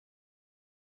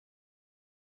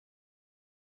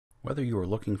Whether you are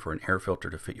looking for an air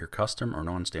filter to fit your custom or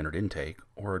non-standard intake,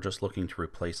 or are just looking to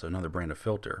replace another brand of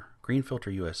filter, Green Filter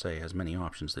USA has many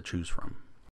options to choose from.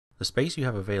 The space you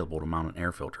have available to mount an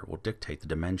air filter will dictate the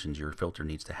dimensions your filter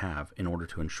needs to have in order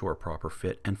to ensure proper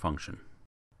fit and function.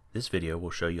 This video will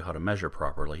show you how to measure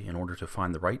properly in order to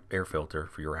find the right air filter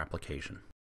for your application.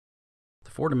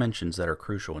 The four dimensions that are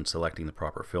crucial in selecting the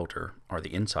proper filter are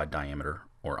the inside diameter,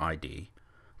 or ID,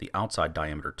 the outside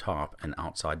diameter top and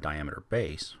outside diameter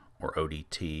base, or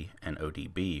ODT and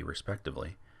ODB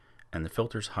respectively, and the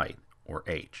filter's height, or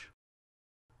H.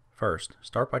 First,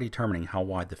 start by determining how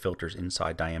wide the filter's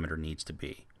inside diameter needs to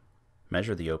be.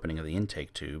 Measure the opening of the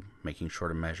intake tube, making sure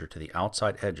to measure to the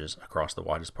outside edges across the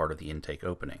widest part of the intake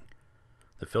opening.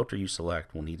 The filter you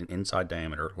select will need an inside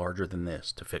diameter larger than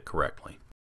this to fit correctly.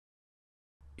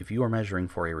 If you are measuring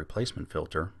for a replacement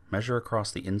filter, measure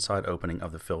across the inside opening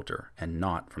of the filter and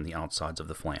not from the outsides of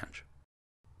the flange.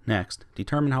 Next,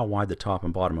 determine how wide the top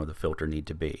and bottom of the filter need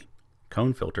to be.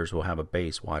 Cone filters will have a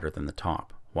base wider than the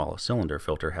top, while a cylinder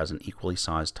filter has an equally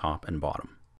sized top and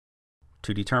bottom.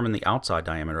 To determine the outside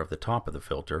diameter of the top of the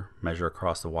filter, measure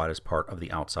across the widest part of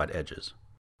the outside edges.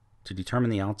 To determine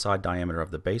the outside diameter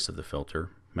of the base of the filter,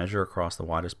 measure across the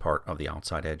widest part of the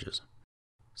outside edges.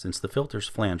 Since the filter's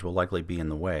flange will likely be in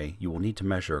the way, you will need to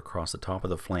measure across the top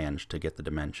of the flange to get the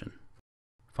dimension.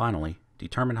 Finally,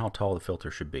 determine how tall the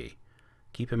filter should be.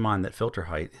 Keep in mind that filter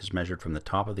height is measured from the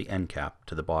top of the end cap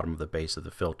to the bottom of the base of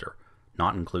the filter,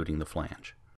 not including the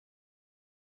flange.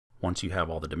 Once you have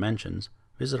all the dimensions,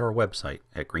 visit our website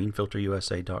at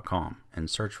greenfilterusa.com and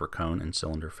search for cone and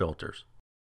cylinder filters.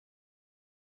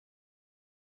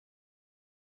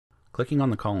 Clicking on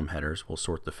the column headers will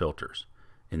sort the filters.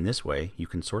 In this way, you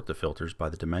can sort the filters by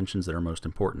the dimensions that are most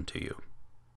important to you.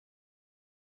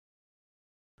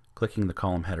 Clicking the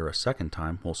column header a second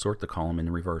time will sort the column in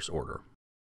reverse order.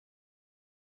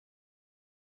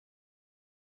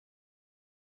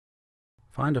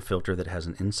 Find a filter that has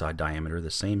an inside diameter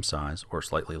the same size or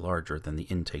slightly larger than the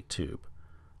intake tube.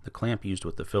 The clamp used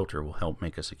with the filter will help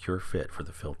make a secure fit for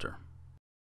the filter.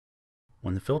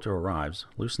 When the filter arrives,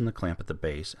 loosen the clamp at the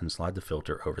base and slide the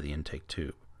filter over the intake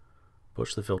tube.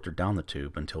 Push the filter down the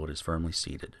tube until it is firmly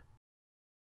seated.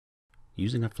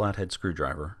 Using a flathead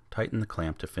screwdriver, tighten the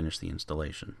clamp to finish the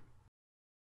installation.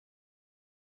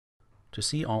 To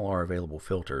see all our available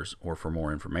filters or for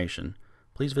more information,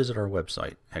 please visit our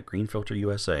website at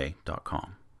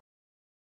greenfilterusa.com.